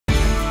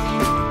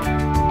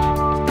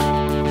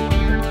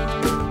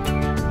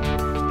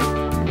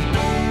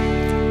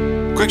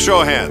Quick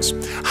show of hands.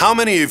 How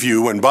many of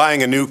you, when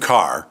buying a new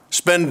car,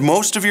 spend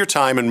most of your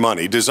time and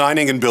money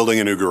designing and building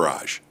a new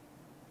garage?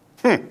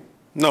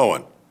 No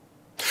one.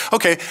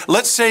 Okay,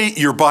 let's say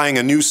you're buying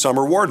a new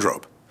summer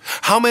wardrobe.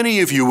 How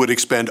many of you would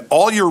expend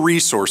all your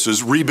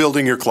resources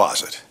rebuilding your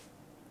closet?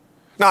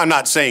 Now, I'm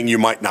not saying you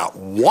might not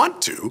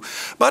want to,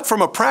 but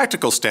from a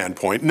practical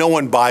standpoint, no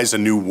one buys a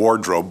new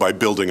wardrobe by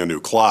building a new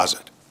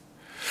closet.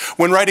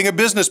 When writing a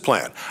business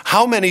plan,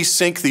 how many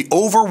sink the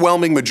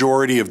overwhelming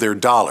majority of their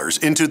dollars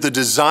into the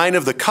design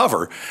of the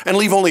cover and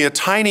leave only a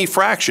tiny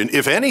fraction,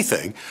 if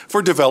anything,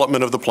 for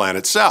development of the plan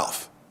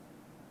itself?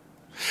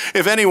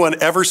 If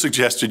anyone ever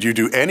suggested you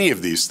do any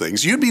of these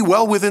things, you'd be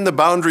well within the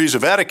boundaries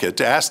of etiquette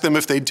to ask them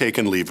if they'd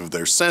taken leave of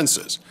their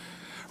senses.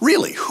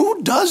 Really,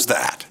 who does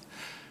that?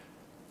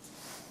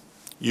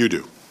 You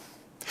do.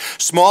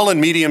 Small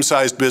and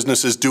medium-sized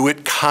businesses do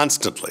it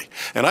constantly,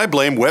 and I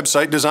blame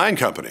website design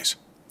companies.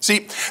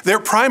 See, their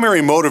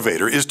primary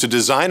motivator is to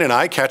design an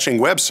eye-catching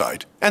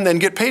website and then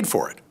get paid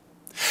for it.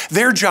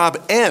 Their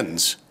job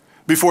ends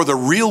before the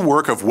real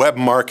work of web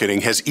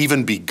marketing has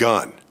even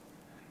begun.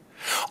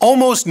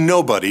 Almost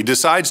nobody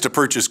decides to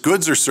purchase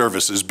goods or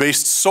services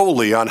based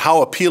solely on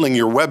how appealing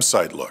your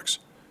website looks.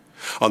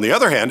 On the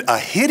other hand, a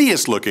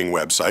hideous-looking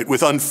website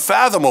with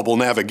unfathomable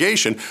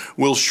navigation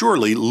will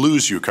surely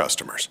lose you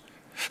customers.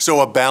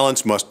 So a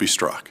balance must be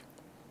struck.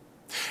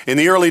 In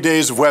the early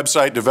days of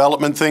website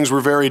development, things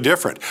were very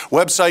different.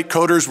 Website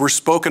coders were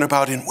spoken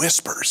about in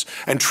whispers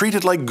and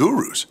treated like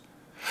gurus.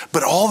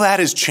 But all that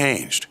has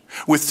changed.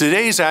 With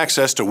today's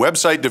access to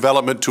website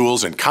development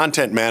tools and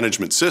content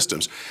management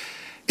systems,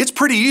 it's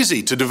pretty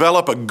easy to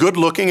develop a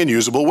good-looking and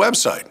usable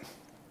website.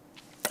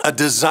 A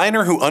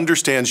designer who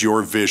understands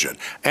your vision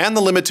and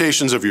the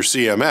limitations of your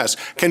CMS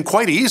can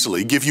quite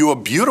easily give you a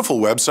beautiful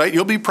website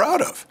you'll be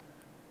proud of.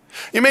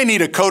 You may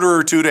need a coder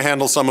or two to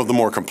handle some of the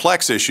more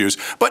complex issues,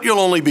 but you'll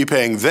only be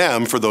paying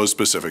them for those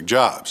specific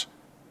jobs.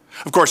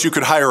 Of course, you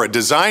could hire a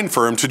design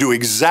firm to do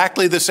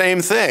exactly the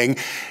same thing.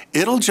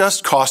 It'll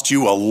just cost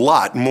you a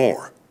lot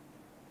more.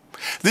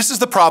 This is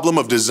the problem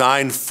of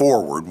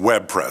design-forward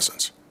web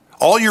presence.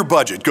 All your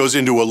budget goes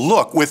into a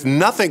look with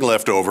nothing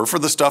left over for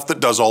the stuff that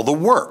does all the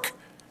work,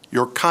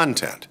 your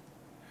content.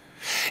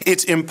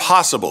 It's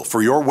impossible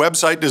for your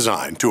website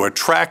design to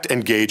attract,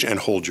 engage, and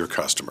hold your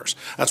customers.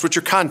 That's what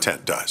your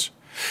content does.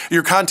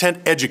 Your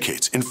content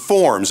educates,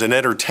 informs, and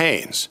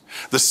entertains.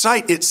 The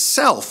site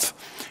itself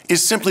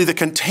is simply the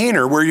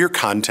container where your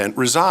content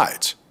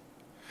resides.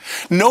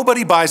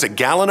 Nobody buys a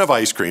gallon of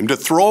ice cream to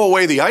throw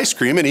away the ice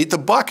cream and eat the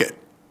bucket.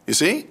 You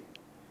see?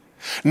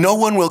 No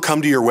one will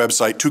come to your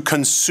website to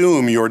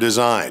consume your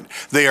design.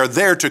 They are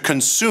there to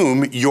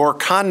consume your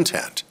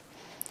content.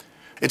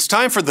 It's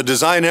time for the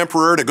design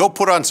emperor to go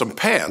put on some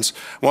pants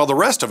while the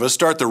rest of us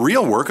start the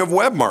real work of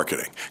web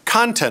marketing,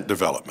 content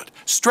development,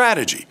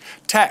 strategy,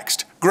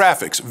 text,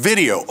 graphics,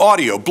 video,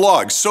 audio,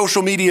 blogs,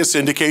 social media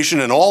syndication,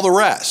 and all the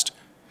rest.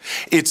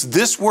 It's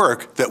this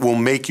work that will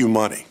make you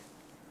money.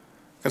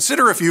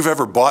 Consider if you've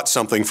ever bought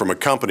something from a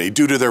company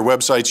due to their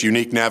website's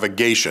unique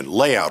navigation,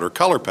 layout, or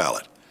color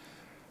palette.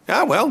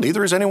 Yeah, well,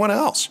 neither is anyone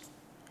else.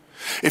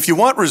 If you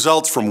want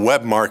results from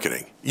web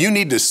marketing, you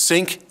need to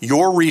sink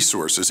your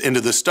resources into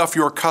the stuff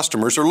your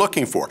customers are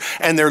looking for,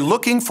 and they're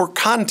looking for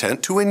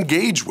content to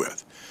engage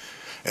with.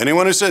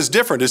 Anyone who says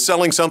different is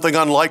selling something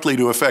unlikely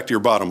to affect your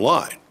bottom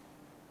line.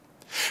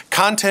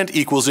 Content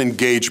equals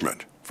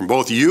engagement from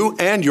both you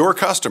and your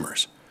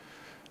customers.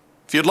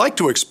 If you'd like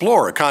to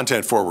explore a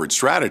content-forward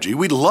strategy,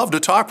 we'd love to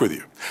talk with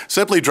you.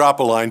 Simply drop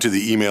a line to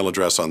the email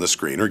address on the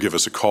screen or give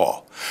us a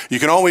call. You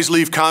can always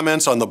leave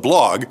comments on the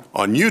blog,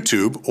 on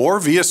YouTube, or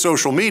via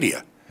social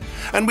media.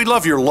 And we'd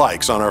love your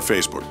likes on our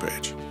Facebook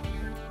page.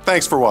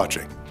 Thanks for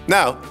watching.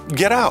 Now,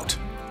 get out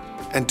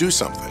and do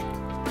something.